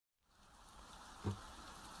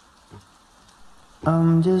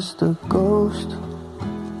I'm just a ghost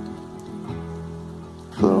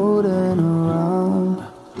floating around.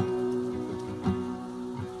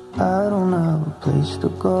 I don't have a place to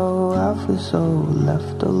go. I feel so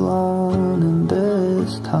left alone in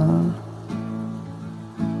this town.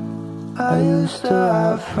 I used to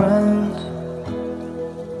have friends,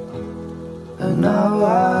 and now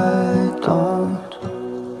I don't.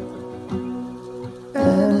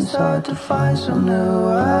 And it's hard to find some new.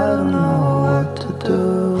 I don't know what to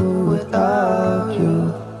do without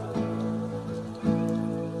you.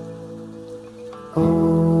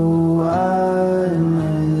 Oh, I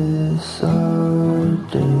miss our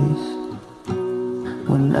days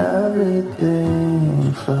when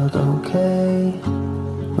everything felt okay,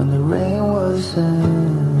 when the rain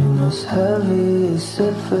wasn't as heavy as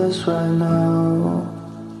it feels right now.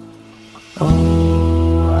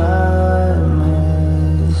 Oh, I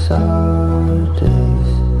miss our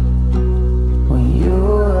days when you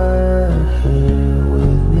were here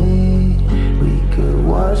with me. We could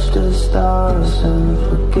watch the stars and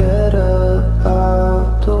forget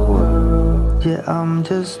about the world. Yeah, I'm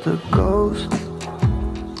just a ghost,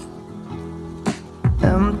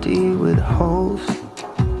 empty with holes,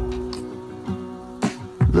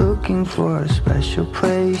 looking for a special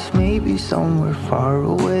place, maybe somewhere far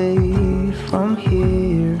away from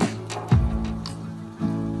here.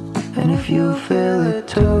 And if you feel it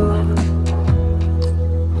too,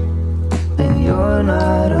 then you're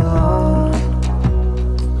not alone.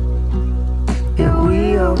 Yeah,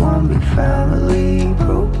 we are one big family,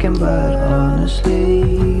 broken but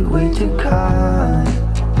honestly way too kind.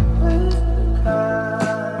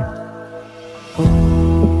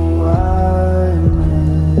 Oh, I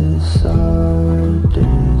miss our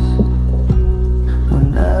days when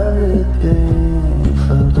everything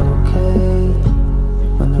felt okay,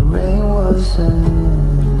 when the rain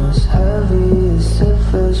wasn't as heavy as it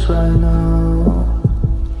feels right now.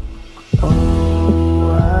 Oh,